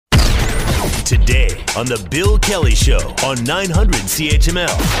Today on The Bill Kelly Show on 900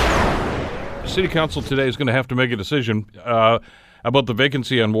 CHML. City Council today is going to have to make a decision about the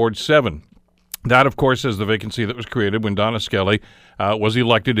vacancy on Ward 7. That, of course, is the vacancy that was created when Donna Skelly was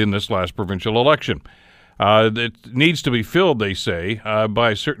elected in this last provincial election. It needs to be filled, they say,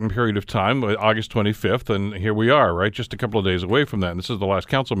 by a certain period of time, August 25th, and here we are, right, just a couple of days away from that. And this is the last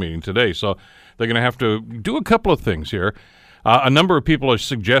council meeting today, so they're going to have to do a couple of things here. A number of people are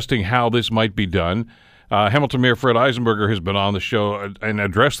suggesting how this might be done. Hamilton Mayor Fred Eisenberger has been on the show and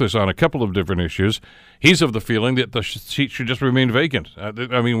addressed this on a couple of different issues. He's of the feeling that the seat should just remain vacant.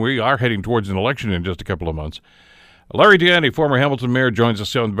 We are heading towards an election in just a couple of months. Larry Diani, former Hamilton mayor, joins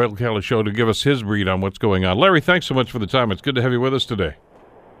us on the Bill Kelly Show to give us his read on what's going on. Larry, thanks so much for the time. It's good to have you with us today.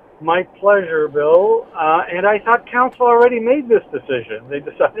 My pleasure, Bill. And I thought council already made this decision. They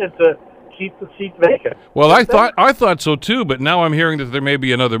decided to keep the seat vacant. Well, I thought so too, but now I'm hearing that there may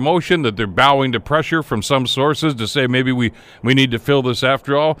be another motion, that they're bowing to pressure from some sources to say maybe we need to fill this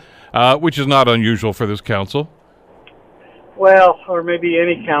after all, which is not unusual for this council. Well, or maybe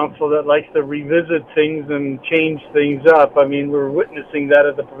any council that likes to revisit things and change things up. I mean, we're witnessing that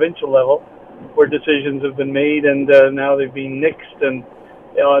at the provincial level, where decisions have been made and now they've been nixed, and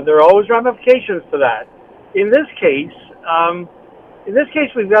there are always ramifications to that. In this case,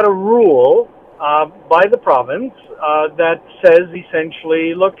 we've got a rule by the province that says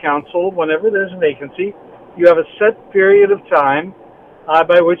essentially, look, council, whenever there's a vacancy, you have a set period of time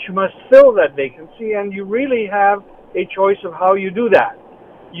by which you must fill that vacancy, and you really have a choice of how you do that.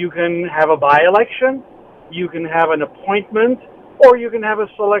 You can have a by-election, you can have an appointment, or you can have a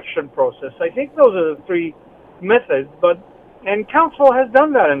selection process. I think those are the three methods, and council has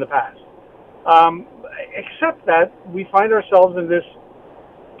done that in the past. Except that we find ourselves in this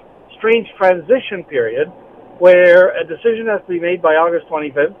strange transition period where a decision has to be made by August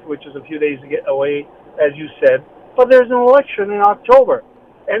 25th, which is a few days to get away, as you said, but there's an election in October.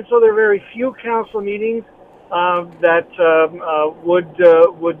 And so there are very few council meetings that would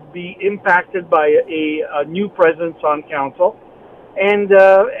be impacted by a new presence on council, and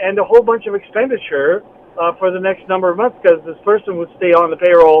a whole bunch of expenditure for the next number of months, because this person would stay on the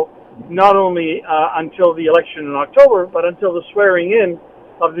payroll not only until the election in October, but until the swearing in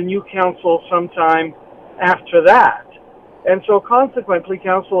of the new council sometime after that. And so consequently,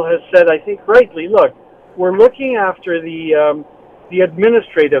 council has said, I think rightly, look, we're looking after the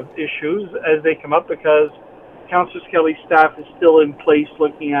administrative issues as they come up, because Councillor Skelly's staff is still in place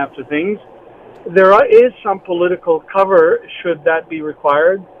looking after things. There is some political cover should that be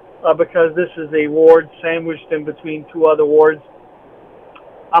required, because this is a ward sandwiched in between two other wards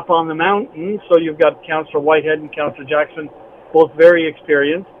up on the mountain. So you've got Councillor Whitehead and Councillor Jackson, both very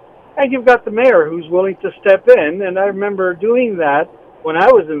experienced. And you've got the mayor who's willing to step in. And I remember doing that when I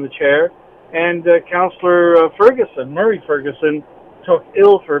was in the chair. And Councillor Murray Ferguson, took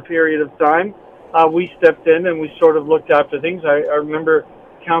ill for a period of time. We stepped in and we sort of looked after things. I remember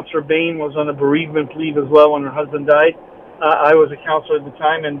Councillor Bain was on a bereavement leave as well when her husband died. I was a councillor at the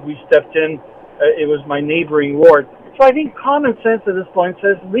time, and we stepped in. It was my neighboring ward. So I think common sense at this point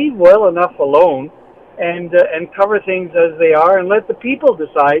says leave well enough alone and cover things as they are, and let the people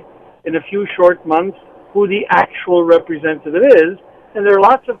decide in a few short months who the actual representative is. And there are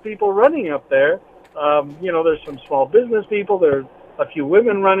lots of people running up there. There's some small business people. There are a few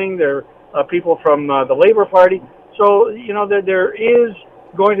women running. There are people from the Labour Party. So, there is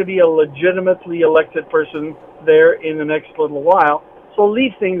going to be a legitimately elected person there in the next little while. So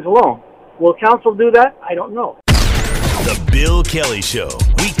leave things alone. Will council do that? I don't know. The Bill Kelly Show,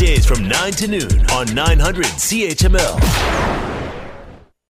 weekdays from 9 to noon on 900 CHML.